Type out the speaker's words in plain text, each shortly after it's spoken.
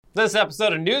This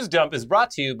episode of News Dump is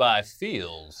brought to you by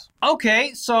Feels.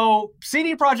 Okay, so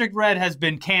CD Projekt Red has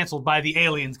been canceled by the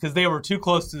aliens because they were too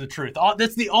close to the truth.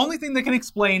 That's the only thing that can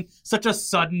explain such a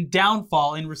sudden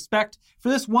downfall in respect for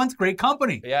this once great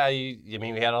company. Yeah, I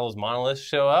mean, we had all those monoliths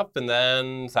show up, and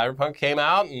then Cyberpunk came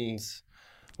out, and,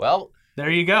 well...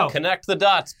 There you go. Connect the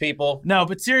dots, people. No,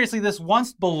 but seriously, this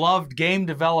once beloved game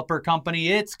developer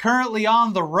company, it's currently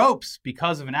on the ropes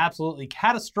because of an absolutely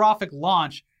catastrophic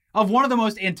launch of one of the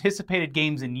most anticipated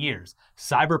games in years,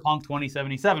 Cyberpunk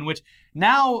 2077, which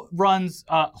now runs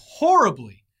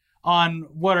horribly on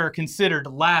what are considered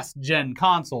last-gen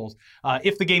consoles,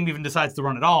 if the game even decides to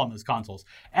run at all on those consoles.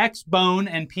 Xbone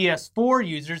and PS4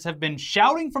 users have been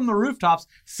shouting from the rooftops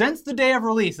since the day of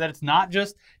release that it's not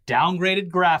just downgraded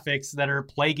graphics that are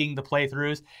plaguing the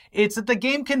playthroughs, it's that the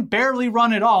game can barely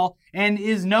run at all and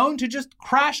is known to just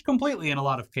crash completely in a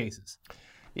lot of cases.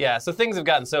 Yeah, so things have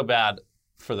gotten so bad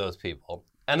for those people.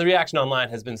 And the reaction online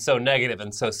has been so negative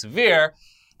and so severe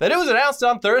that it was announced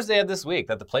on Thursday of this week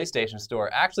that the PlayStation Store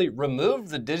actually removed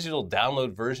the digital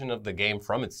download version of the game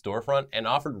from its storefront and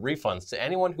offered refunds to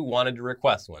anyone who wanted to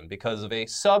request one because of a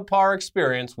subpar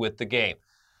experience with the game.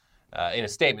 In a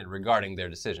statement regarding their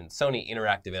decision, Sony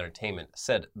Interactive Entertainment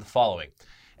said the following: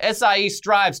 SIE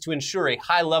strives to ensure a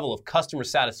high level of customer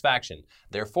satisfaction.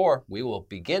 Therefore, we will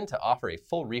begin to offer a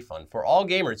full refund for all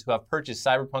gamers who have purchased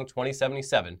Cyberpunk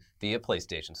 2077 via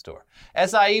PlayStation Store.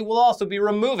 SIE will also be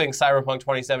removing Cyberpunk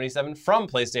 2077 from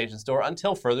PlayStation Store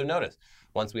until further notice.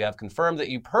 Once we have confirmed that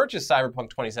you purchased Cyberpunk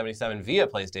 2077 via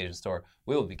PlayStation Store,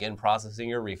 we will begin processing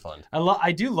your refund.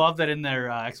 I do love that in their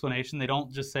explanation, they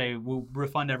don't just say, we'll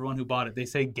refund everyone who bought it. They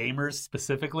say gamers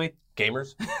specifically.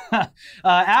 Gamers?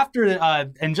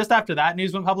 Just after that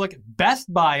news went public,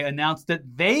 Best Buy announced that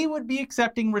they would be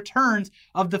accepting returns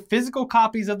of the physical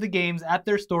copies of the games at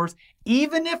their stores,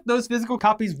 even if those physical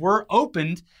copies were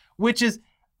opened, which is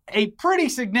a pretty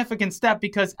significant step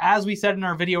because, as we said in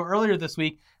our video earlier this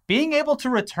week, being able to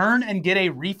return and get a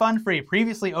refund for a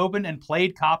previously opened and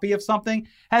played copy of something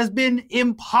has been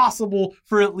impossible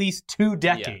for at least 2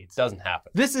 decades. Yeah, it doesn't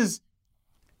happen. This is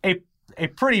a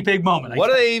pretty big moment. What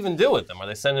do they even do with them? Are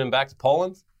they sending them back to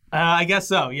Poland? I guess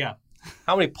so, yeah.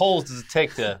 How many Poles does it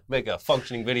take to make a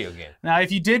functioning video game? Now, if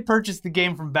you did purchase the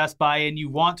game from Best Buy and you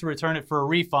want to return it for a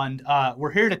refund,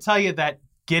 we're here to tell you that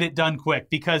get it done quick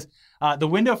because the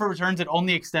window for returns, it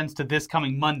only extends to this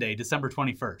coming Monday, December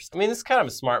 21st. I mean, this is kind of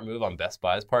a smart move on Best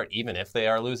Buy's part, even if they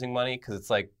are losing money, because it's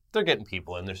like they're getting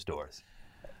people in their stores.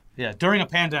 Yeah, during a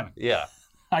pandemic. Yeah.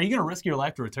 Are you going to risk your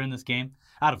life to return this game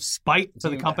out of spite to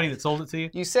the company that sold it to you?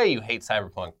 You say you hate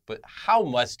Cyberpunk, but how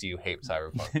much do you hate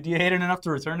Cyberpunk? Do you hate it enough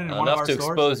to return it in one of our stores? Enough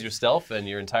to expose yourself and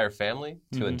your entire family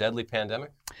to a deadly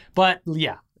pandemic? But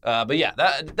yeah.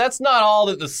 That's not all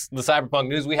that the Cyberpunk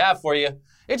news we have for you.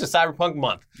 It's a Cyberpunk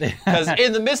month. Because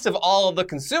in the midst of all of the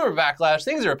consumer backlash,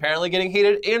 things are apparently getting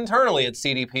heated internally at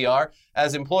CDPR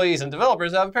as employees and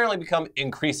developers have apparently become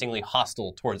increasingly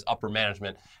hostile towards upper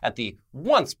management at the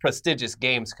once prestigious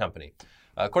games company.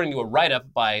 According to a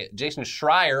write-up by Jason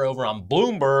Schreier over on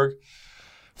Bloomberg,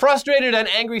 frustrated and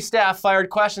angry staff fired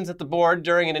questions at the board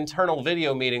during an internal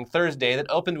video meeting Thursday that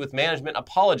opened with management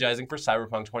apologizing for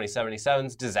Cyberpunk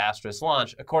 2077's disastrous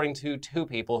launch, according to 2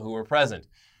 people who were present.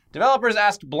 Developers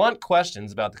asked blunt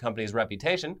questions about the company's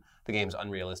reputation, the game's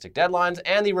unrealistic deadlines,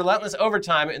 and the relentless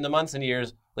overtime in the months and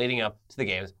years leading up to the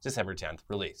game's December 10th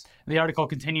release. The article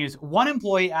continues, one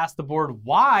employee asked the board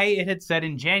why it had said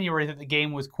in January that the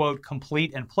game was, quote,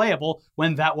 complete and playable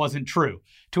when that wasn't true,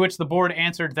 to which the board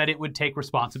answered that it would take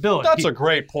responsibility. That's a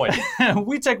great point.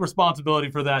 We take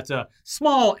responsibility for that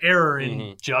small error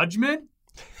in judgment.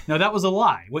 No, that was a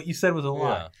lie. What you said was a lie.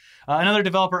 Yeah. Another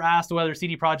developer asked whether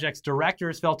CD Projekt's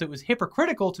directors felt it was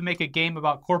hypocritical to make a game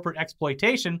about corporate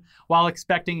exploitation while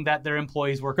expecting that their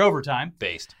employees work overtime.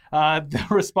 Based. The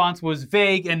response was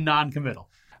vague and non-committal.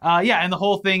 And the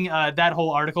whole thing, that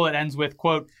whole article, it ends with,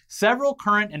 quote, several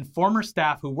current and former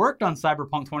staff who worked on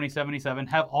Cyberpunk 2077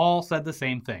 have all said the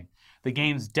same thing. The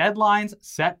game's deadlines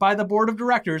set by the board of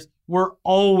directors were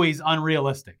always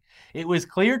unrealistic. It was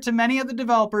clear to many of the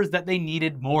developers that they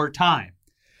needed more time.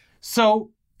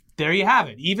 So, there you have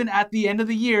it. Even at the end of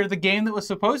the year, the game that was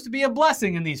supposed to be a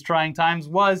blessing in these trying times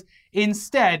was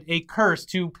instead a curse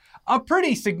to a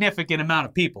pretty significant amount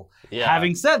of people. Yeah.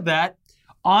 Having said that,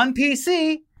 on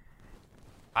PC,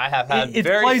 I have had it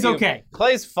plays okay.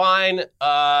 Plays fine.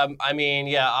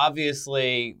 Obviously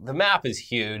the map is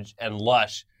huge and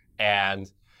lush, and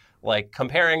like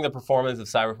comparing the performance of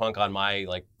Cyberpunk on my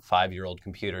 5-year-old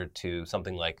computer to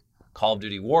something like Call of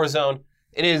Duty Warzone,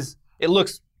 it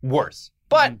looks worse.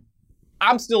 But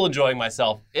I'm still enjoying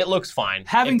myself. It looks fine.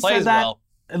 Having it plays said that, well.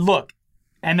 Look,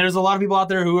 And there's a lot of people out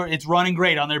there it's running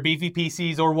great on their beefy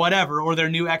PCs or whatever, or their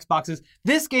new Xboxes.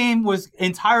 This game was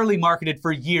entirely marketed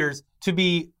for years to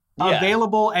be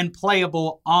available and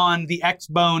playable on the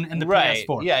Xbone and the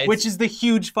PS4, which is the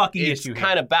huge fucking issue. It's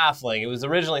kind of baffling. It was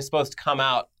originally supposed to come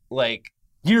out like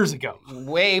years ago,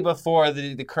 way before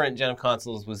the current gen of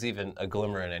consoles was even a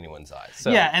glimmer in anyone's eyes.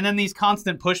 So. Yeah, and then these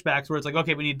constant pushbacks where it's like,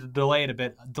 okay, we need to delay it a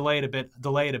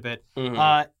bit.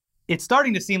 It's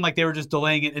starting to seem like they were just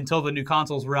delaying it until the new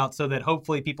consoles were out so that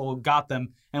hopefully people got them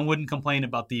and wouldn't complain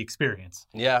about the experience.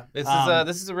 Yeah, this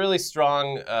is a really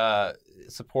strong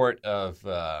support of...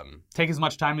 take as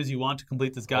much time as you want to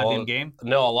complete this goddamn game?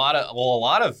 No, a lot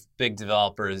of big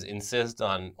developers insist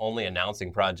on only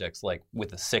announcing projects like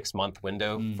with a 6-month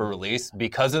window for release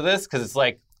because of this, because it's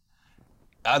like,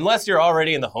 unless you're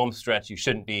already in the home stretch, you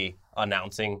shouldn't be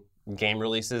announcing game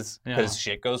releases because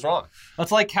shit goes wrong.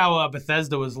 That's like how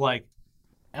Bethesda was like,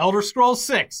 Elder Scrolls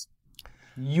 6.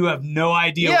 You have no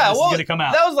idea when this is going to come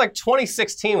out. That was like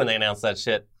 2016 when they announced that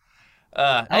shit.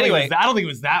 Anyway, I don't think it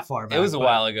was that far back. It was a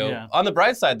while ago. Yeah. On the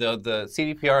bright side, though, the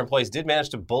CDPR employees did manage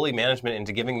to bully management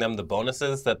into giving them the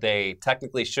bonuses that they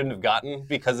technically shouldn't have gotten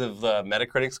because of the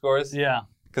Metacritic scores. Yeah.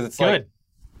 Because it's good.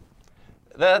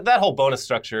 Like, that whole bonus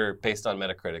structure based on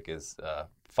Metacritic is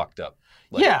fucked up.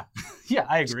 Like, yeah,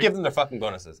 I agree. Just give them their fucking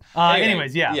bonuses.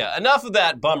 Anyways, yeah. Yeah, enough of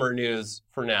that bummer news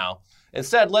for now.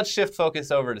 Instead, let's shift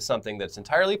focus over to something that's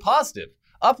entirely positive,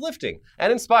 uplifting,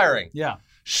 and inspiring. Yeah.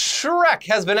 Shrek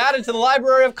has been added to the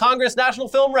Library of Congress National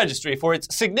Film Registry for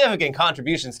its significant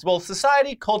contributions to both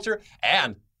society, culture,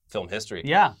 and film history.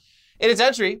 Yeah. In its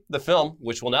entry, the film,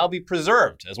 which will now be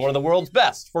preserved as one of the world's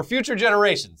best for future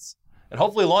generations, and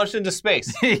hopefully launched into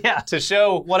space to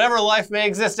show whatever life may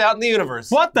exist out in the universe.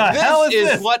 What the hell is this?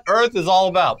 This is what Earth is all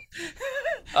about.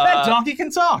 That donkey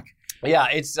can talk. Yeah,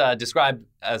 it's described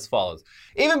as follows.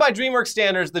 Even by DreamWorks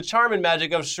standards, the charm and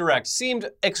magic of Shrek seemed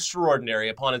extraordinary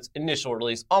upon its initial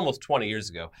release almost 20 years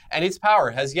ago, and its power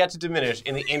has yet to diminish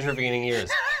in the intervening years.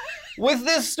 With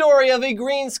this story of a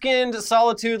green-skinned,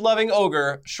 solitude-loving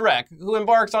ogre, Shrek, who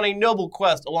embarks on a noble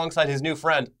quest alongside his new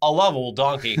friend, a lovable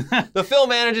donkey, the film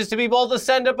manages to be both a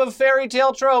send-up of fairy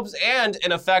tale tropes and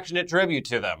an affectionate tribute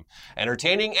to them.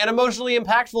 Entertaining and emotionally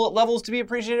impactful at levels to be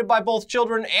appreciated by both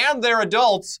children and their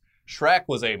adults, Shrek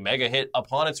was a mega hit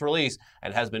upon its release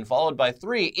and has been followed by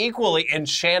 3 equally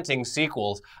enchanting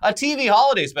sequels, a TV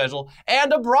holiday special,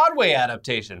 and a Broadway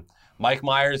adaptation. Mike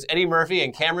Myers, Eddie Murphy,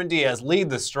 and Cameron Diaz lead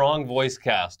the strong voice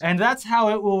cast. And that's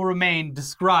how it will remain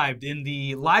described in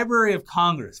the Library of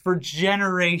Congress for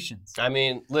generations. I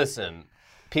mean, listen,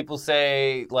 people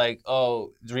say, like,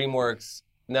 oh, DreamWorks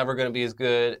never going to be as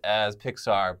good as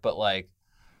Pixar, but, like,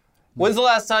 when's the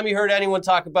last time you heard anyone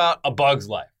talk about A Bug's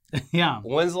Life? Yeah.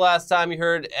 When's the last time you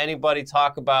heard anybody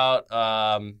talk about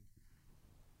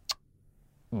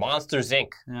Monsters,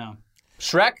 Inc.? Yeah.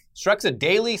 Shrek's a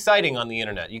daily sighting on the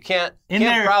internet. You can't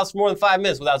their, browse for more than 5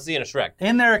 minutes without seeing a Shrek.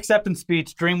 In their acceptance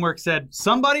speech, DreamWorks said,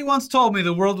 somebody once told me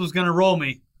the world was going to roll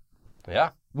me. Yeah.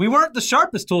 We weren't the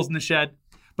sharpest tools in the shed,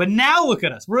 but now look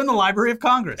at us. We're in the Library of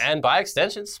Congress. And by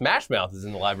extension, Smash Mouth is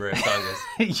in the Library of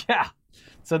Congress. Yeah.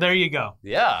 So there you go.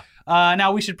 Yeah.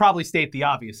 Now, we should probably state the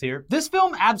obvious here. This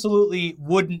film absolutely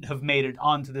wouldn't have made it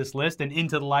onto this list and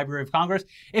into the Library of Congress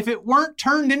if it weren't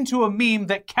turned into a meme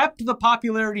that kept the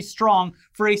popularity strong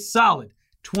for a solid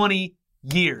 20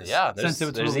 years. Yeah, there's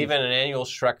even an annual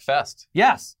Shrek Fest.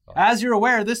 Yes. As you're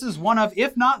aware, this is one of,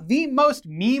 if not the most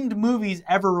memed movies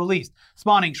ever released,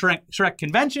 spawning Shrek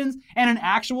conventions and an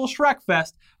actual Shrek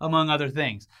Fest, among other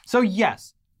things. So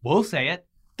yes, we'll say it,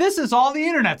 this is all the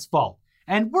internet's fault.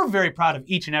 And we're very proud of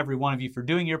each and every one of you for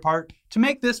doing your part to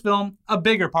make this film a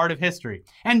bigger part of history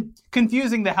and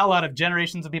confusing the hell out of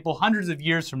generations of people hundreds of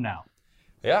years from now.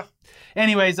 Yeah.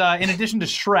 Anyways, in addition to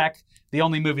Shrek, the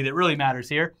only movie that really matters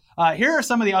here, here are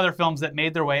some of the other films that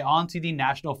made their way onto the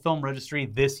National Film Registry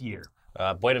this year.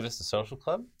 Buena Vista Social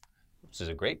Club, which is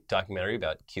a great documentary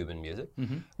about Cuban music.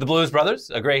 Mm-hmm. The Blues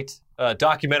Brothers, a great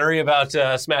documentary about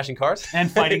smashing cars.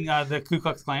 And fighting the Ku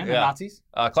Klux Klan and Nazis.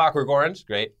 Clockwork Orange,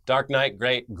 great. Dark Knight,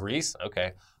 great. Grease,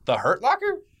 okay. The Hurt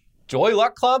Locker, Joy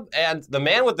Luck Club, and The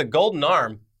Man with the Golden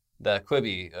Arm, the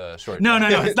Quibi short. No,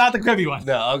 it's not the Quibi one.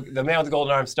 No, The Man with the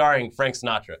Golden Arm starring Frank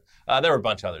Sinatra. There were a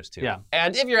bunch of others too. Yeah.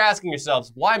 And if you're asking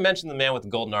yourselves, why mention The Man with the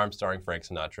Golden Arm starring Frank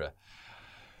Sinatra?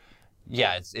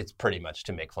 Yeah, it's pretty much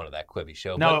to make fun of that Quibi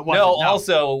show. No, it wasn't. No.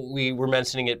 Also, we were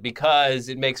mentioning it because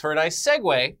it makes for a nice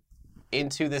segue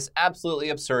into this absolutely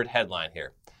absurd headline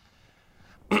here.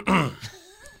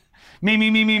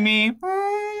 Me.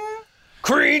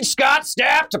 Creed Scott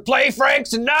Stapp to play Frank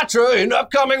Sinatra in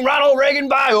upcoming Ronald Reagan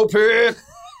biopic.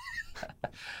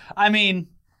 I mean,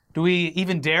 Do we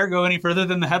even dare go any further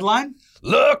than the headline?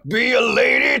 Look, be a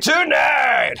lady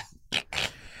tonight!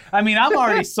 I mean, I'm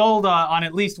already sold on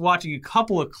at least watching a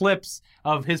couple of clips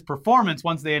of his performance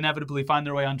once they inevitably find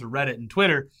their way onto Reddit and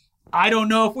Twitter. I don't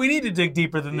know if we need to dig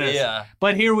deeper than this. Yeah.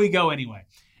 But here we go anyway.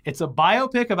 It's a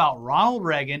biopic about Ronald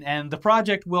Reagan, and the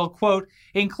project will, quote,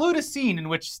 include a scene in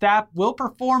which Stapp will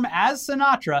perform as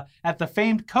Sinatra at the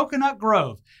famed Coconut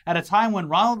Grove at a time when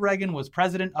Ronald Reagan was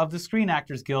president of the Screen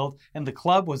Actors Guild and the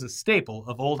club was a staple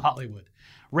of old Hollywood.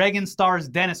 Reagan stars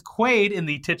Dennis Quaid in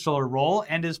the titular role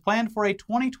and is planned for a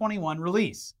 2021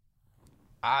 release.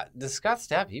 Does Scott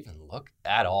Stapp even look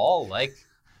at all like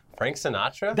Frank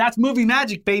Sinatra? That's movie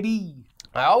magic, baby.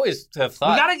 I always have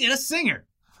thought... We gotta get a singer.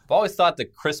 I've always thought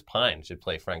that Chris Pine should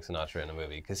play Frank Sinatra in a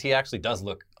movie because he actually does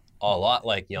look a lot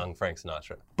like young Frank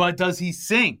Sinatra. But does he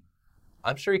sing?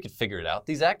 I'm sure he could figure it out.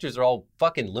 These actors are all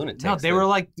fucking lunatics. No, they were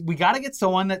like, we got to get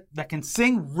someone that can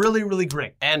sing really, really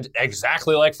great. And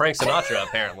exactly like Frank Sinatra,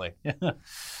 apparently.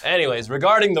 Anyways,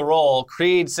 regarding the role,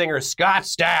 Creed singer Scott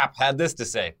Stapp had this to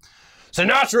say.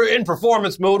 Sinatra in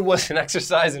performance mode was an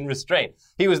exercise in restraint.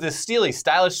 He was this steely,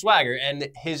 stylish swagger, and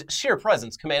his sheer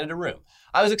presence commanded a room.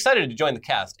 I was excited to join the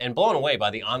cast and blown away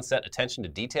by the on-set attention to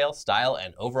detail, style,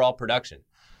 and overall production.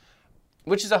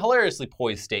 Which is a hilariously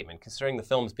poised statement, considering the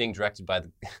film is being directed by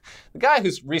the guy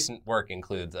whose recent work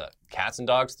includes Cats and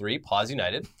Dogs 3, Paws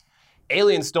United,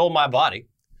 Alien Stole My Body,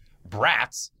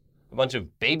 Bratz, a bunch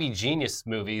of baby genius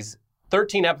movies,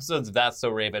 13 episodes of That's So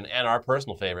Raven, and our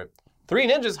personal favorite, Three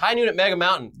Ninjas High Noon at Mega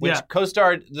Mountain, which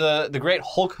co-starred the great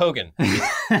Hulk Hogan.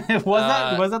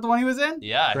 Was that the one he was in?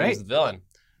 Yeah, great. He was the villain.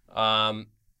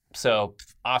 So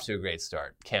off to a great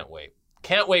start. Can't wait.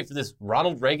 Can't wait for this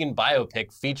Ronald Reagan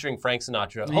biopic featuring Frank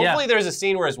Sinatra. Hopefully there's a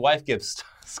scene where his wife gives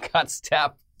Scott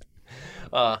Stapp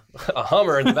a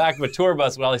Hummer in the back of a tour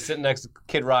bus while he's sitting next to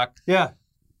Kid Rock. Yeah.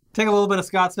 Take a little bit of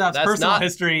Scott Stapp's personal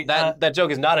history. That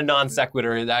joke is not a non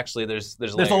sequitur. Actually, there's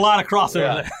layers. There's a lot of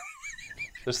crossover there.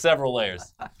 There's several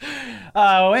layers.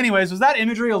 Anyways, was that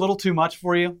imagery a little too much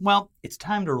for you? Well, it's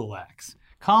time to relax.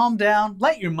 Calm down,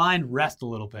 let your mind rest a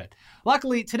little bit.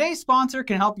 Luckily, today's sponsor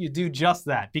can help you do just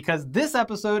that because this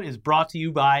episode is brought to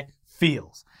you by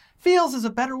Feels. Feels is a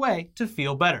better way to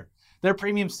feel better. Their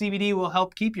premium CBD will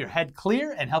help keep your head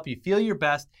clear and help you feel your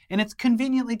best, and it's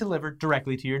conveniently delivered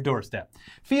directly to your doorstep.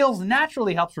 Feels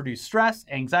naturally helps reduce stress,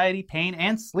 anxiety, pain,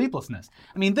 and sleeplessness.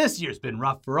 I mean, this year's been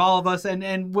rough for all of us,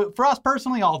 and for us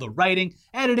personally, all the writing,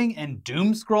 editing, and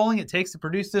doom scrolling it takes to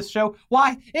produce this show,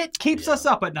 why, it keeps us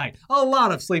up at night. A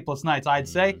lot of sleepless nights, I'd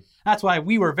say. That's why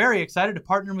we were very excited to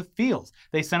partner with Feels.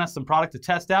 They sent us some product to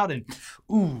test out, and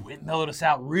ooh, it mellowed us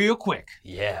out real quick.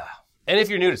 Yeah. And if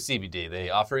you're new to CBD, they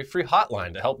offer a free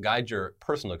hotline to help guide your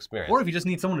personal experience. Or if you just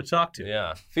need someone to talk to.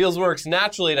 Yeah. Feels works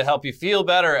naturally to help you feel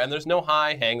better, and there's no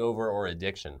high, hangover, or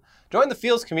addiction. Join the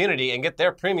Feels community and get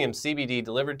their premium CBD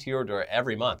delivered to your door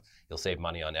every month. You'll save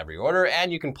money on every order,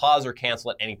 and you can pause or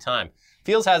cancel at any time.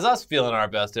 Feels has us feeling our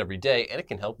best every day, and it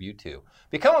can help you too.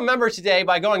 Become a member today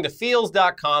by going to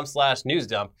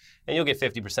feels.com/newsdump, and you'll get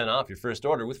 50% off your first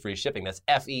order with free shipping. That's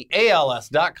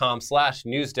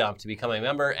feals.com/newsdump to become a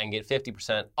member and get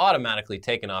 50% automatically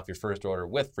taken off your first order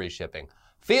with free shipping.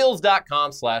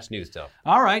 Feels.com/newsdump.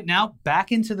 All right, now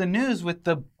back into the news with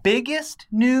the biggest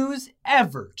news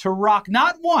ever to rock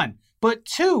not one, but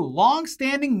two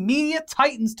long-standing media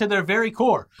titans to their very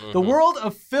core. The world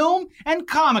of film and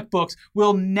comic books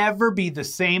will never be the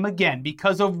same again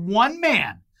because of one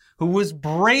man who was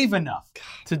brave enough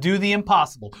to do the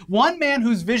impossible. One man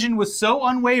whose vision was so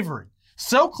unwavering,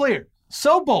 so clear,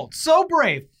 so bold, so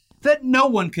brave, that no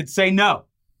one could say no.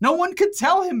 No one could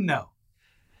tell him no.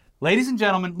 Ladies and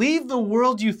gentlemen, leave the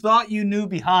world you thought you knew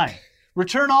behind.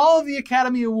 Return all of the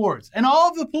Academy Awards and all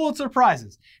of the Pulitzer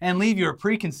Prizes and leave your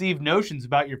preconceived notions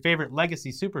about your favorite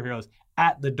legacy superheroes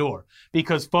at the door.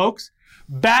 Because, folks,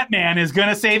 Batman is going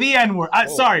to say the N-word.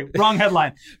 Sorry, wrong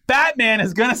headline. Batman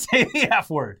is going to say the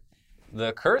F-word.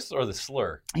 The curse or the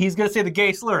slur? He's going to say the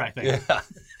gay slur, I think. Yeah.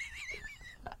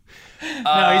 No, he's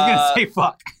going to say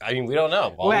fuck. I mean, we don't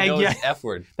know. All we know is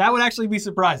F-word. That would actually be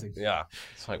surprising. Yeah.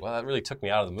 It's like, well, that really took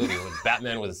me out of the movie when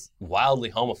Batman was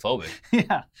wildly homophobic.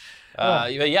 Yeah.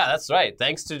 Yeah, that's right.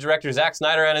 Thanks to director Zack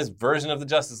Snyder and his version of the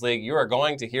Justice League, you are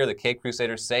going to hear the Cape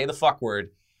Crusader say the fuck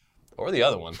word, or the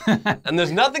other one. And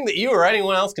there's nothing that you or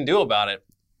anyone else can do about it.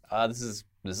 This is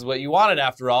what you wanted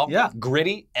after all. Yeah.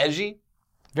 Gritty, edgy.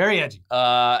 Very edgy.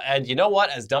 And you know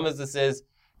what? As dumb as this is,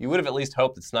 you would have at least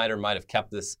hoped that Snyder might have kept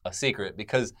this a secret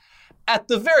because at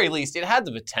the very least, it had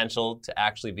the potential to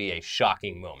actually be a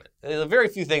shocking moment. Very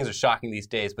few things are shocking these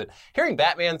days, but hearing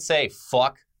Batman say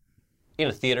fuck in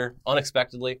a theater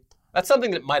unexpectedly, That's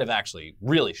something that might have actually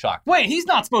really shocked me. Wait, he's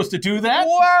not supposed to do that.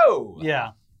 Whoa!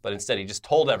 Yeah. But instead, he just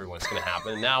told everyone it's going to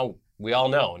happen. And now we all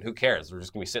know, and who cares? We're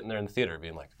just going to be sitting there in the theater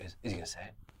being like, is he going to say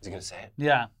it? Is he going to say it?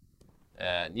 Yeah.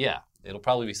 And yeah, it'll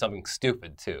probably be something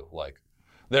stupid, too. Like,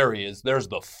 there he is. There's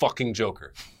the fucking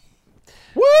Joker.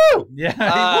 Woo! Yeah.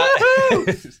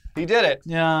 Woohoo! He did it.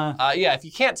 Yeah. Yeah, if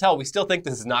you can't tell, we still think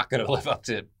this is not going to live up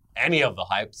to any of the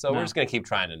hype. So No. we're just going to keep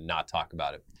trying to not talk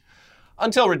about it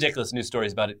until ridiculous news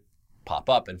stories about it pop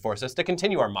up and force us to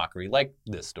continue our mockery, like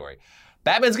this story.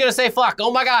 Batman's going to say fuck.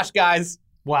 Oh my gosh, guys.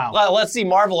 Wow. Let's see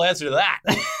Marvel answer to that.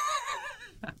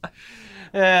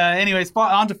 Anyways,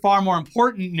 on to far more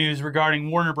important news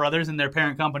regarding Warner Brothers and their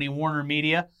parent company, Warner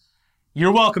Media.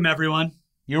 You're welcome, everyone.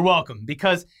 You're welcome.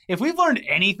 Because if we've learned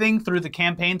anything through the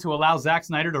campaign to allow Zack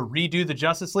Snyder to redo the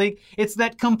Justice League, it's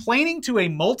that complaining to a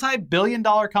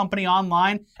multi-billion-dollar company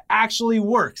online actually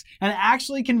works and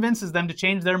actually convinces them to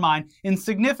change their mind in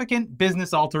significant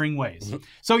business-altering ways.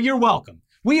 So you're welcome.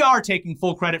 We are taking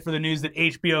full credit for the news that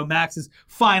HBO Max is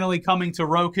finally coming to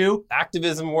Roku.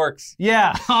 Activism works.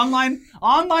 Yeah, online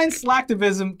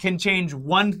slacktivism can change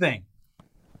one thing.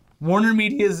 Warner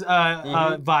Media's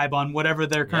vibe on whatever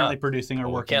they're currently producing or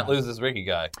working Can't on. lose this Ricky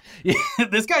guy. Yeah,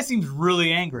 this guy seems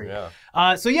really angry.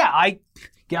 Yeah. So yeah, I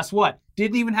guess what?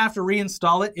 Didn't even have to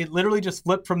reinstall it. It literally just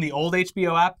flipped from the old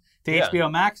HBO app to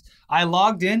HBO Max. I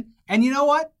logged in, and you know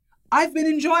what? I've been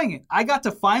enjoying it. I got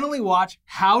to finally watch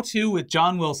How To with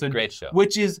John Wilson. Great show.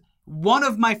 Which is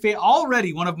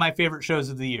already one of my favorite shows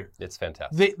of the year. It's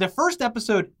fantastic. The first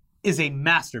episode is a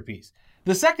masterpiece.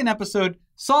 The second episode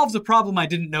solves a problem I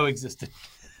didn't know existed.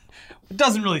 It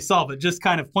doesn't really solve it, just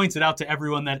kind of points it out to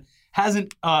everyone that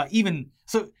hasn't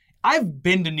So I've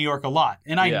been to New York a lot,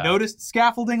 and I noticed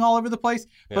scaffolding all over the place,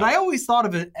 but I always thought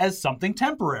of it as something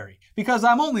temporary because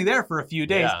I'm only there for a few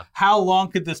days. Yeah. How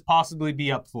long could this possibly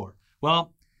be up for?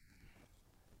 Well,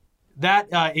 that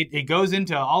it goes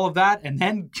into all of that and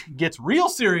then gets real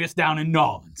serious down in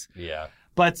Nolans. Yeah.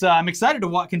 But I'm excited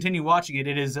to continue watching it.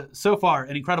 It is so far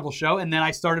an incredible show. And then I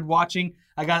started watching,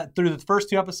 I got through the first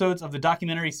 2 episodes of the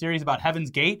documentary series about Heaven's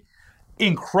Gate.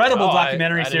 Incredible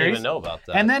documentary I series. didn't even know about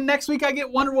that. And then next week I get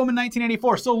Wonder Woman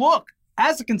 1984. So look,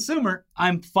 as a consumer,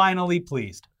 I'm finally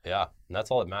pleased. Yeah, and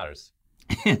that's all that matters.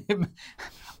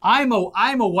 I'm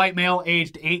a white male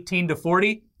aged 18 to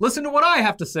 40. Listen to what I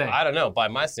have to say. I don't know. By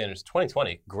my standards,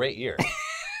 2020, great year.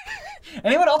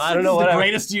 Anyone else think this is the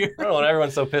greatest year? I don't know what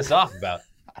everyone's so pissed off about.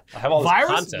 I have all this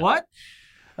Virus? content. What?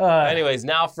 Anyways,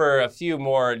 now for a few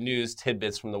more news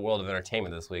tidbits from the world of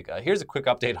entertainment this week. Here's a quick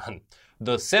update on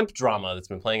the simp drama that's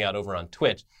been playing out over on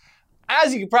Twitch.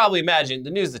 As you can probably imagine, the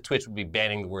news that Twitch would be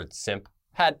banning the word simp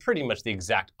had pretty much the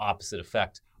exact opposite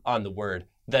effect on the word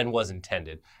than was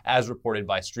intended, as reported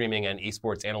by streaming and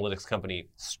esports analytics company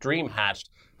StreamHatched,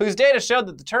 whose data showed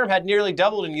that the term had nearly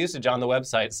doubled in usage on the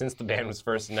website since the ban was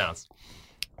first announced.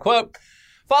 Quote,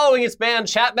 following its ban,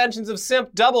 chat mentions of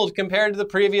simp doubled compared to the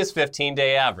previous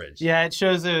 15-day average. Yeah, it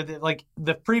shows that, like,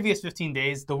 the previous 15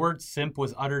 days, the word simp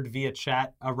was uttered via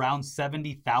chat around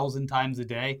 70,000 times a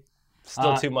day.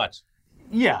 Still too much.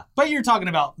 Yeah, but you're talking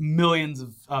about millions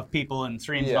of people and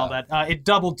streams and all that. It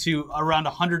doubled to around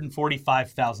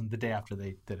 145,000 the day after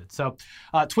they did it. So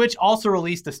Twitch also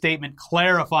released a statement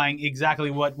clarifying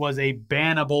exactly what was a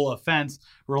bannable offense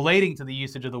relating to the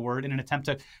usage of the word in an attempt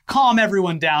to calm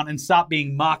everyone down and stop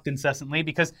being mocked incessantly,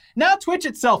 because now Twitch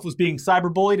itself was being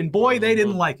cyberbullied, and boy, they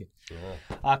didn't like it.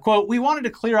 Quote, we wanted to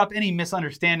clear up any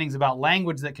misunderstandings about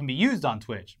language that can be used on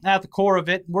Twitch. At the core of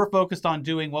it, we're focused on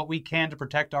doing what we can to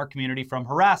protect our community from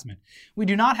harassment. We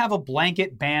do not have a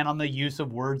blanket ban on the use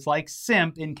of words like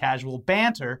simp in casual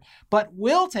banter, but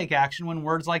will take action when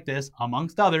words like this,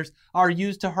 amongst others, are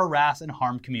used to harass and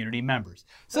harm community members.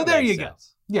 So there you go.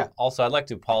 Yeah. Also, I'd like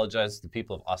to apologize to the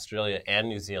people of Australia and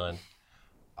New Zealand.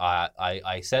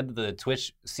 I said that the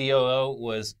Twitch COO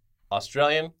was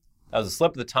Australian. That was a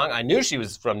slip of the tongue. I knew she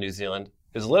was from New Zealand.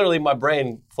 It was literally my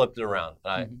brain flipped it around.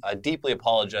 I deeply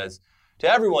apologize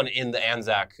to everyone in the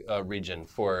Anzac region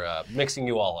for mixing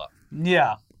you all up.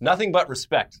 Yeah. Nothing but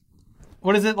respect.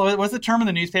 What is it? What's the term in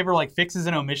the newspaper? Like fixes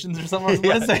and omissions or something?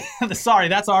 What is it? Sorry,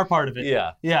 that's our part of it.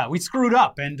 Yeah. Yeah, we screwed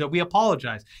up and we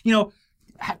apologize. You know,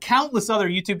 countless other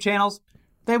YouTube channels,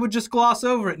 they would just gloss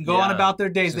over it and go on about their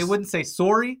days. They wouldn't say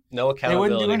sorry. No accountability.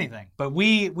 They wouldn't do anything. But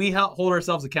we hold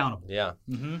ourselves accountable. Yeah.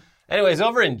 Mm-hmm. Anyways,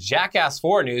 over in Jackass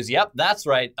 4 news, yep, that's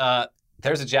right.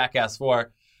 There's a Jackass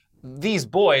 4. These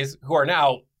boys, who are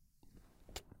now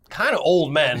kind of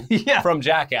old men from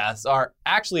Jackass, are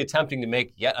actually attempting to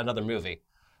make yet another movie.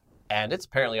 and it's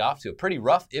apparently off to a pretty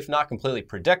rough, if not completely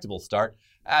predictable start,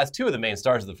 as two of the main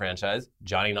stars of the franchise,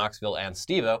 Johnny Knoxville and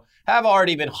Steve-O, have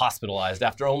already been hospitalized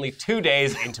after only 2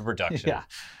 days into production. Yeah.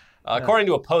 According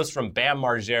to a post from Bam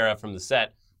Margera from the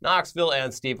set, Knoxville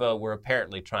and Steve-O were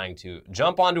apparently trying to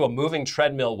jump onto a moving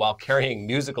treadmill while carrying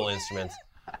musical instruments,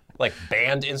 like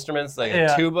band instruments, like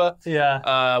a tuba,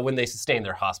 when they sustained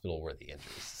their hospital-worthy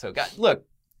injuries. So, guys, look,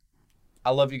 I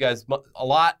love you guys a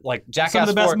lot. Like, Jackass 4. Some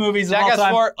of the best movies of all Jackass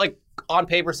time. 4, like, on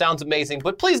paper sounds amazing,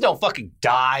 but please don't fucking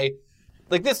die.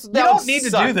 Like, this, You don't need to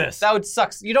do this. That would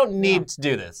suck. You don't need to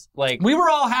do this. Like, We were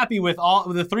all happy with all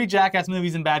the 3 Jackass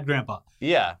movies and Bad Grandpa.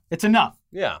 yeah, It's enough.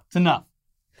 yeah. It's enough.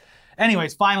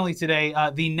 Anyways, finally today,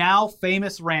 the now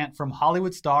famous rant from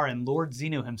Hollywood star and Lord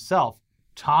Xenu himself,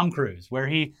 Tom Cruise, where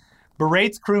he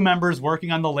berates crew members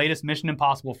working on the latest Mission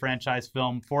Impossible franchise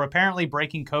film for apparently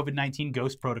breaking COVID-19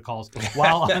 ghost protocols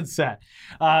while on set.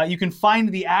 You can find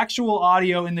the actual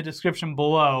audio in the description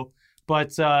below,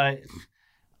 but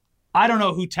I don't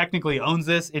know who technically owns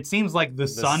this. It seems like the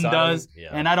Sun does,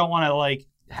 and I don't want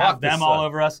to have them all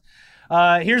over us.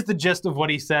 Here's the gist of what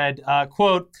he said.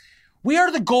 Quote, "We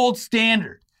are the gold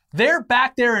standard. They're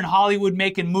back there in Hollywood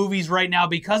making movies right now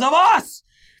because of us,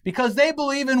 because they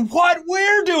believe in what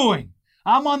we're doing.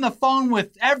 I'm on the phone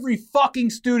with every fucking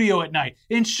studio at night,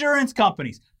 insurance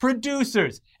companies,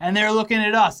 producers, and they're looking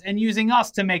at us and using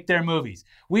us to make their movies.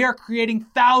 We are creating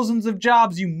thousands of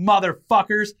jobs, you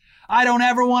motherfuckers. I don't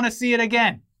ever want to see it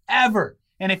again. Ever.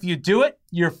 And if you do it,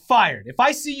 you're fired. If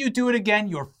I see you do it again,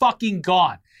 you're fucking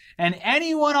gone. And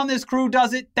anyone on this crew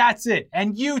does it, that's it.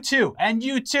 And you too, and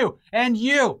you too, and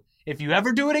you. If you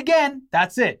ever do it again,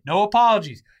 that's it. No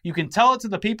apologies. You can tell it to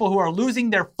the people who are losing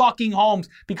their fucking homes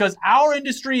because our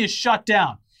industry is shut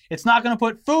down. It's not going to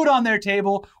put food on their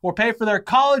table or pay for their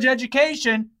college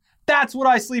education. That's what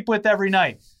I sleep with every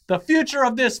night. The future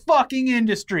of this fucking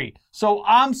industry. So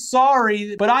I'm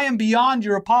sorry, but I am beyond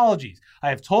your apologies. I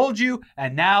have told you,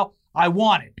 and now I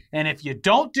want it. And if you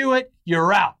don't do it,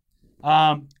 you're out."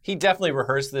 He definitely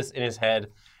rehearsed this in his head.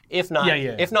 If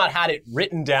not had it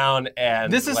written down.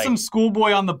 And this is some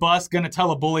schoolboy on the bus gonna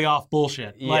tell a bully off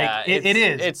bullshit. Yeah, it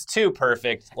is. It's too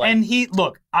perfect. And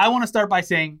I want to start by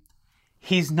saying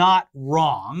he's not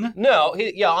wrong. No,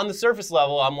 on the surface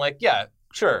level, I'm like, yeah,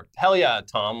 sure, hell yeah,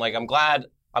 Tom. Like, I'm glad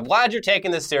you're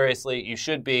taking this seriously. You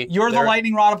should be. You're the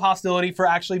lightning rod of hostility for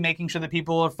actually making sure that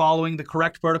people are following the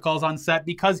correct protocols on set,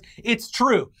 because it's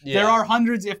true. Yeah. There are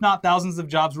hundreds, if not thousands, of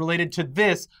jobs related to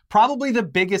this, probably the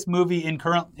biggest movie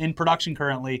in production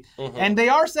currently. Mm-hmm. And they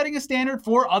are setting a standard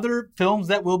for other films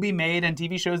that will be made and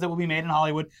TV shows that will be made in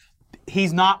Hollywood.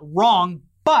 He's not wrong,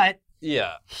 but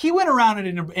he went around it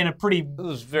in a pretty... It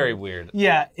was very weird.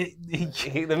 Yeah.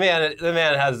 The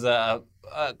man has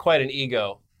quite an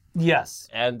ego. Yes.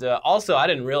 And also, I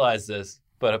didn't realize this,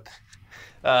 but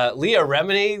Leah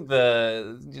Remini,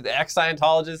 the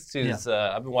ex-Scientologist, who's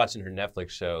I've been watching her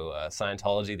Netflix show,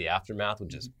 Scientology: The Aftermath,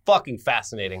 which is fucking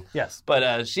fascinating. Yes.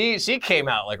 But she came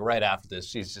out right after this.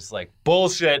 She's just like,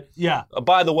 bullshit. Yeah.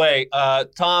 By the way,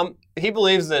 Tom, he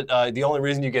believes that the only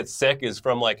reason you get sick is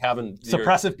from having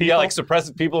suppressive people. Yeah,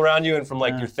 suppressive people around you, and from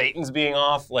your thetans being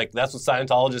off. That's what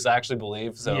Scientologists actually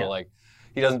believe. So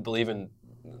he doesn't believe in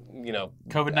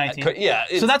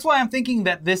COVID-19. So that's why I'm thinking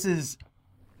that this is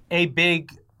a big,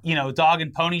 dog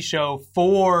and pony show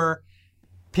for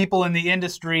people in the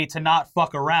industry to not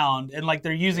fuck around. And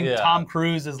they're using Tom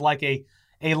Cruise as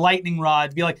a lightning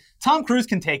rod to be like, Tom Cruise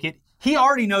can take it. He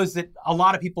already knows that a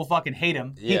lot of people fucking hate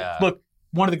him. Yeah. Look,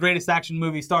 one of the greatest action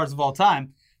movie stars of all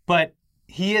time, but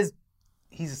he's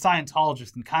a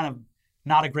Scientologist and kind of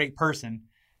not a great person.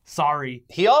 Sorry.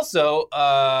 He also,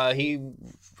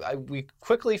 we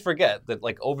quickly forget that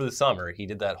over the summer, he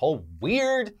did that whole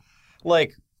weird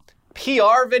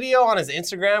PR video on his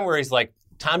Instagram where he's like,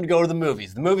 time to go to the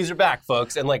movies. The movies are back,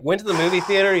 folks. And went to the movie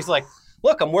theater. He's like,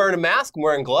 look, I'm wearing a mask. I'm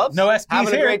wearing gloves. No SPs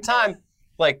having here. A great time.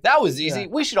 That was easy. Yeah.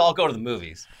 We should all go to the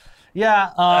movies.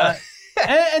 Yeah.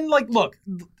 And look,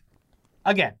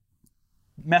 again,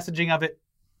 messaging of it,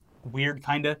 weird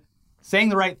kind of, saying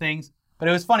the right things. But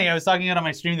it was funny. I was talking it on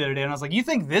my stream the other day, and I was like, you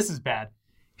think this is bad?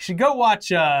 You should go watch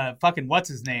fucking what's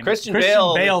his name? Christian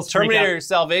Bale's Terminator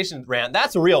Salvation rant.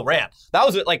 That's a real rant. That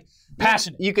was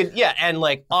passionate. You could and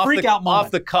off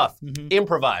the cuff,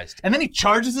 improvised. And then he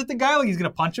charges at the guy like he's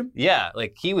gonna punch him. Yeah,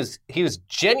 he was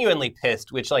genuinely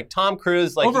pissed. Which Tom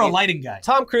Cruise over a lighting guy.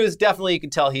 Tom Cruise definitely, you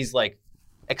could tell he's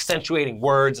accentuating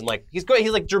words and he's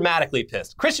dramatically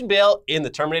pissed. Christian Bale in the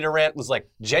Terminator rant was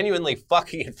genuinely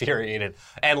fucking infuriated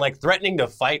and threatening to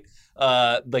fight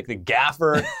the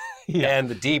gaffer and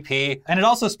the DP. And it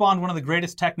also spawned one of the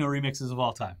greatest techno remixes of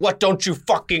all time. What don't you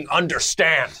fucking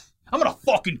understand? I'm gonna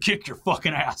fucking kick your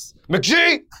fucking ass.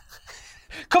 McGee!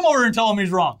 Come over and tell him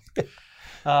he's wrong.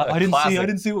 I Classic.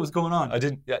 didn't see what was going on. I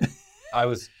didn't. Yeah, I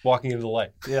was walking into the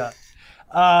light. Yeah.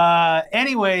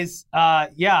 Anyways,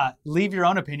 leave your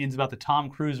own opinions about the Tom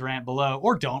Cruise rant below,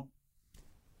 or don't.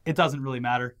 It doesn't really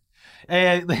matter.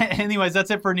 Anyways,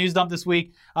 that's it for News Dump this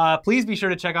week. Please be sure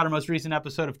to check out our most recent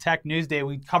episode of Tech News Day.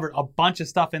 We covered a bunch of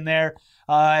stuff in there,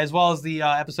 as well as the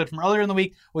episode from earlier in the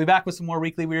week. We'll be back with some more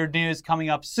weekly weird news coming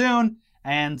up soon.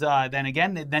 And then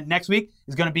again, next week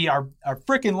is going to be our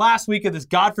freaking last week of this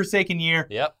godforsaken year.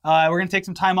 Yep. We're going to take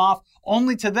some time off,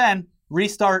 only to then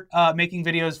restart making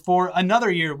videos for another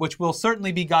year, which will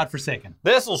certainly be godforsaken.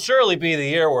 This will surely be the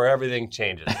year where everything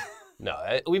changes. No,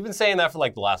 we've been saying that for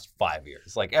like the last 5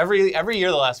 years. Like every year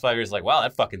the last 5 years, like, wow,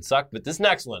 that fucking sucked. But this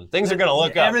next one, things are going to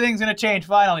look up. Everything's going to change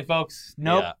finally, folks.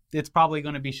 Nope, It's probably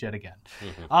going to be shit again.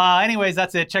 Anyways,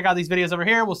 that's it. Check out these videos over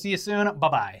here. We'll see you soon.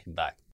 Bye-bye. Bye.